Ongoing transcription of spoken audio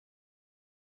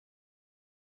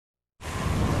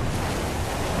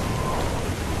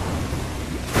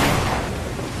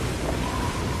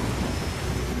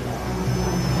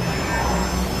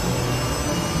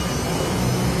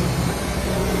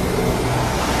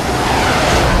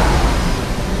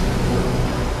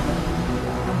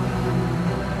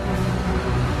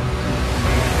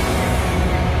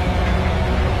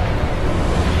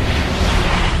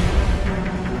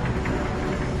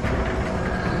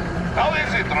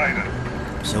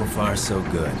Leider? So far, so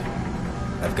good.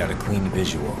 I've got a clean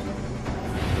visual.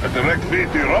 A direct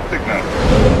feed to your optic nerve.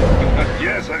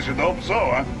 Yes, I should hope so,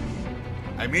 huh?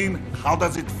 I mean, how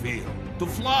does it feel? To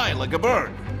fly like a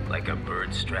bird? Like a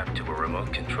bird strapped to a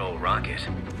remote control rocket.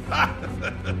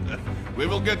 We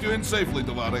will get you in safely,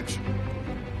 Tovarich.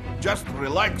 Just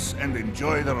relax and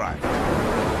enjoy the ride.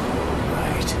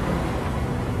 Right.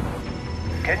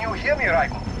 Can you hear me,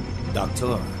 Raiden?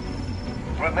 Doctor.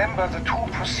 Remember the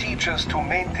two procedures to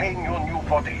maintain your new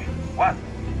body. 1.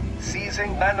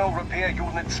 Seizing nano-repair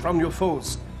units from your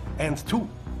foes. And 2.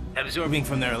 Absorbing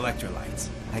from their electrolytes.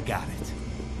 I got it.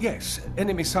 Yes,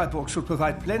 enemy cyborgs should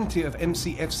provide plenty of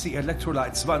MCFC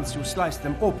electrolytes once you slice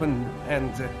them open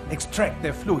and extract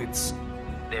their fluids.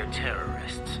 They're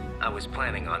terrorists. I was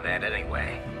planning on that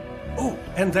anyway. Oh,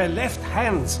 and their left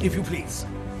hands, if you please.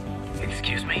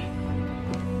 Excuse me?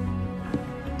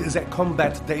 The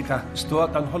combat data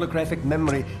stored on holographic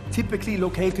memory, typically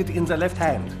located in the left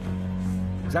hand.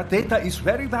 That data is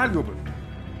very valuable.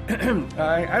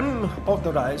 I am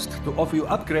authorized to offer you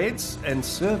upgrades and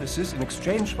services in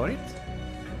exchange for it.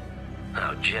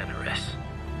 How generous.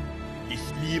 Ich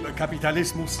liebe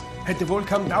Kapitalismus. Had the wall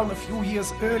come down a few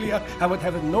years earlier, I would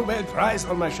have a Nobel Prize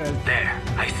on my shelf. There,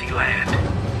 I see land.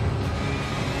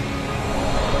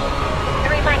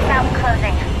 3 mics out and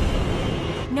closing.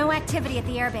 No activity at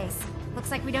the airbase. Looks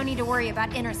like we don't need to worry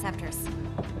about interceptors.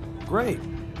 Great.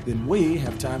 Then we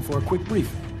have time for a quick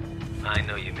briefing. I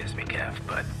know you miss me, Kev,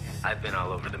 but I've been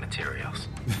all over the materials.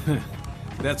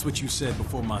 That's what you said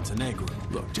before Montenegro.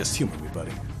 Look, just humor me,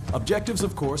 buddy. Objectives,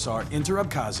 of course, are enter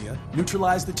Abkhazia,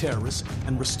 neutralize the terrorists,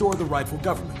 and restore the rightful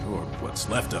government, or what's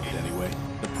left of it anyway.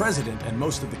 The president and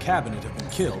most of the cabinet have been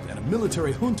killed, and a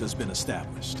military junta's been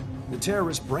established. The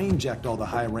terrorists brain-jacked all the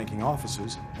high-ranking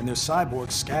officers, and their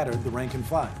cyborgs scattered the rank and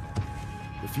file.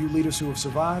 The few leaders who have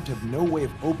survived have no way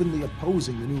of openly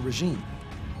opposing the new regime.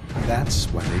 That's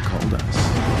why they called us.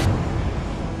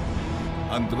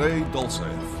 Andrei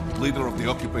Dolzaev, leader of the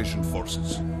occupation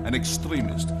forces, an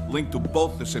extremist linked to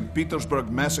both the St. Petersburg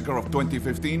massacre of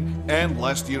 2015 and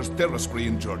last year's terror spree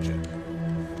in Georgia.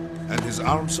 And his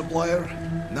arms supplier,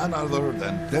 none other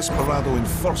than Desperado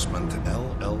Enforcement,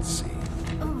 LLC.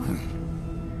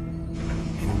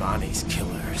 Imani's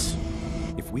killers.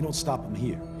 If we don't stop them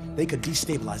here, they could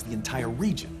destabilize the entire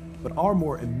region. But our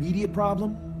more immediate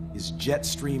problem is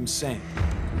Jetstream Sam.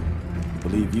 I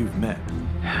believe you've met.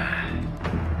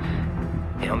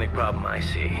 The only problem I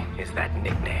see is that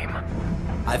nickname.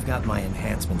 I've got my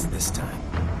enhancements this time.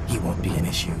 He won't be an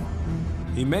issue.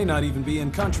 He may not even be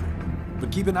in country, but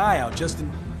keep an eye out just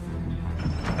in...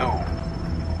 Oh,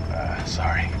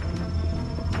 sorry.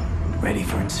 Ready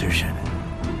for insertion.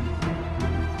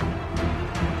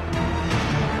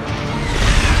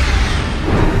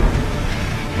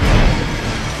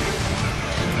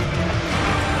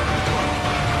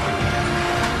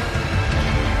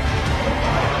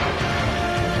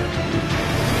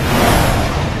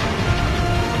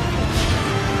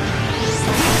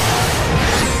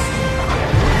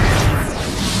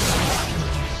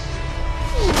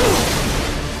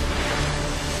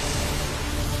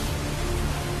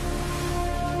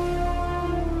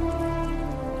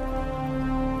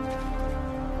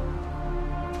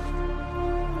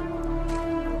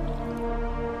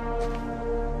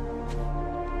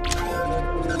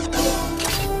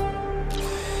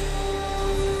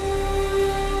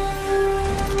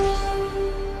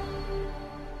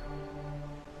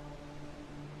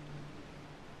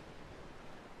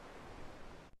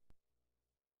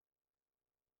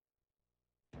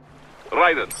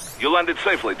 Raiden, you landed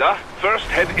safely, da? First,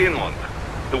 head inland.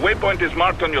 The waypoint is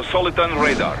marked on your Soliton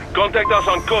radar. Contact us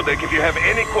on Codec if you have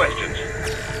any questions.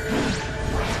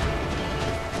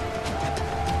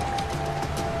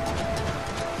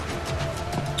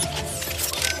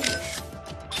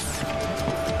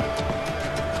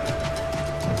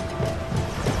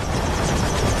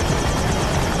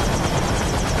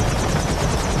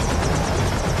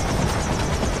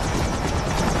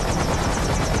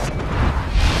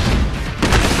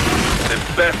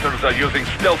 Bastards are using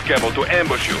stealth cable to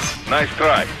ambush you. Nice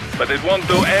try. But it won't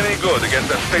do any good against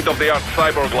a state-of-the-art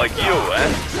cyborg like you,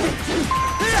 eh?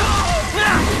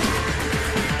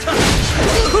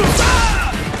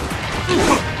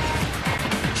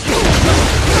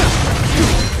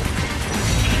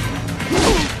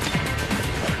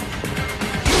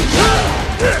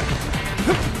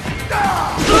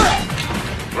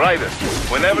 Raiden,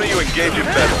 whenever you engage in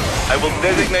battle, I will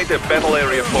designate a battle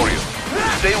area for you.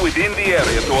 Stay within the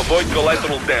area to avoid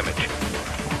collateral damage.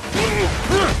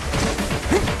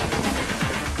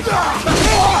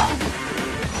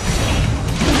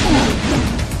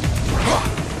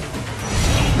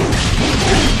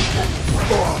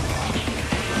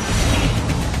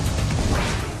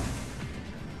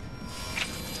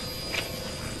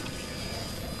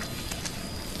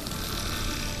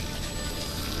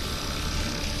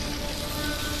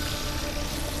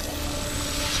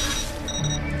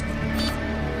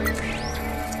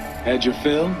 Had your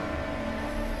fill?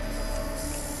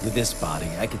 With this body,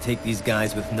 I could take these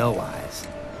guys with no eyes.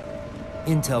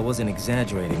 Intel wasn't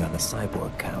exaggerating on the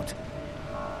cyborg count.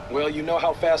 Well, you know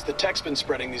how fast the tech's been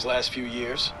spreading these last few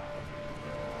years.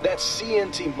 That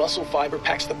CNT muscle fiber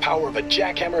packs the power of a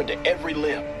jackhammer into every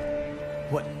limb.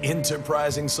 What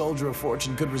enterprising soldier of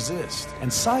fortune could resist?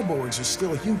 And cyborgs are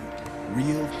still human.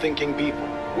 Real Thinking people.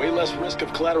 Way less risk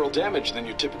of collateral damage than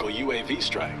your typical UAV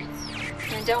strike.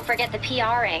 And don't forget the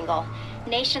PR angle.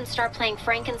 Nations start playing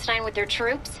Frankenstein with their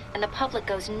troops, and the public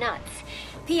goes nuts.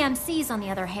 PMCs, on the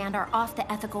other hand, are off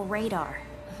the ethical radar.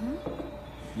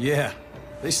 Yeah.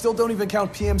 They still don't even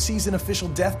count PMCs in official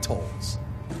death tolls.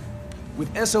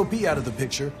 With SOP out of the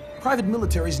picture, private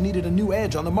militaries needed a new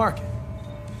edge on the market.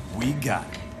 We got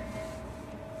it.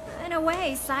 In a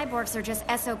way, cyborgs are just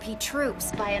SOP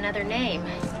troops by another name.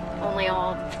 Only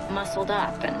all muscled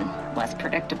up and less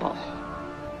predictable.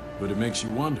 But it makes you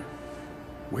wonder,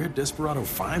 where'd Desperado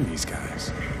find these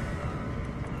guys?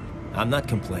 I'm not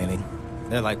complaining.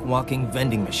 They're like walking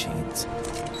vending machines.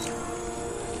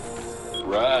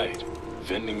 Right.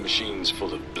 Vending machines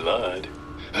full of blood.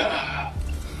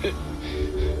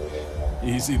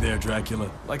 Easy there,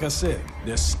 Dracula. Like I said,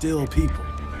 they're still people.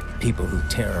 People who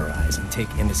terrorize and take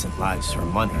innocent lives for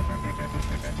money.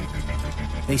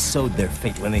 They sowed their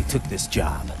fate when they took this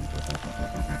job.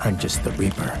 I'm just the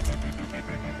Reaper.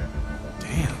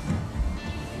 Damn.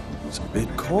 It's a bit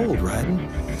cold,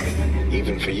 Raiden.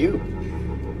 Even for you.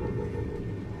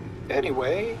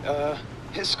 Anyway,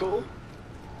 his school?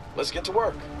 Let's get to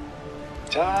work.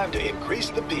 Time to increase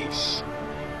the peace.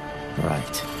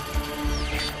 Right.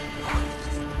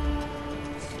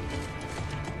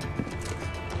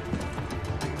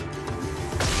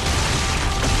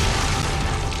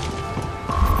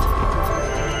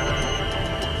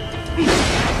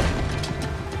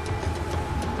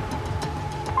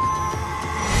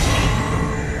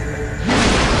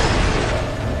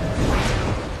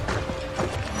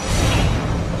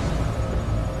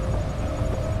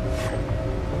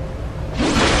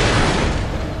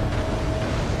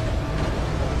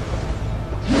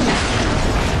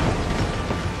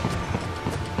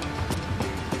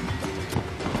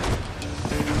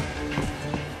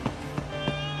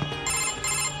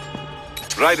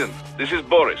 Raiden, this is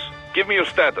Boris. Give me your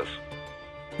status.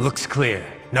 Looks clear.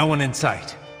 No one in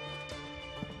sight.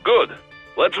 Good.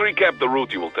 Let's recap the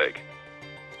route you will take.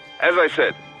 As I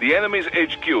said, the enemy's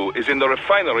HQ is in the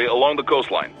refinery along the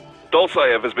coastline.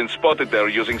 Dolsaev has been spotted there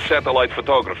using satellite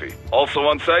photography. Also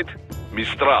on site,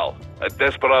 Mistral, a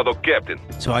Desperado captain.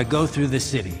 So I go through the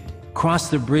city, cross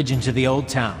the bridge into the old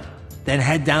town, then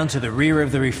head down to the rear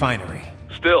of the refinery.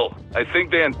 Still, I think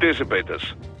they anticipate us.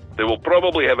 They will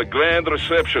probably have a grand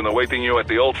reception awaiting you at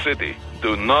the old city.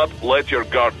 Do not let your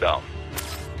guard down.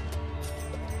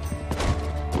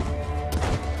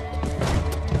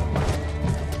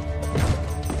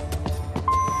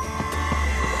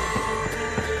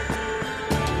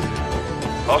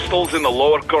 Hostiles in the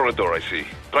lower corridor, I see.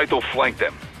 Try to flank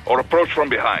them, or approach from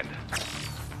behind.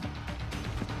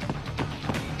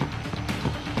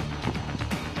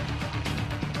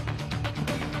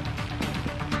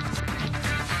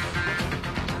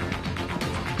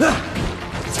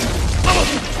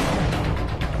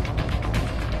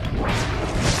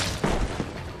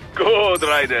 Good,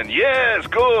 Raiden. Yes,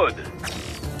 good.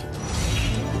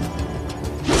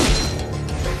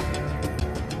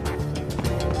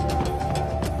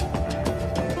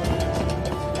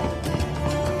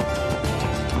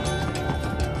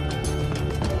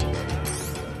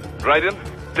 Raiden,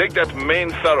 take that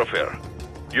main thoroughfare.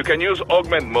 You can use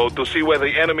augment mode to see where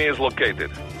the enemy is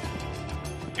located.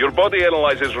 Your body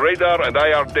analyzes radar and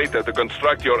IR data to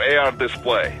construct your AR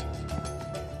display.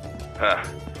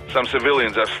 Some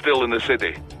civilians are still in the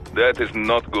city. That is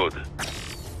not good.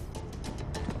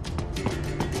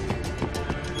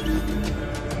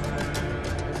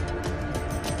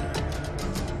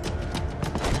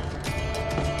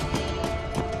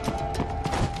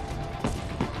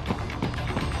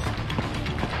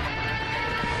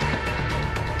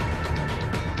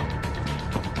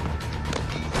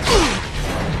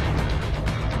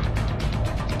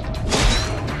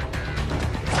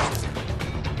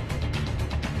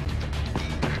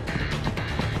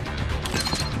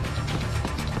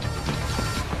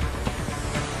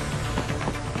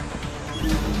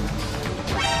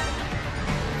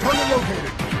 Target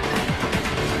located.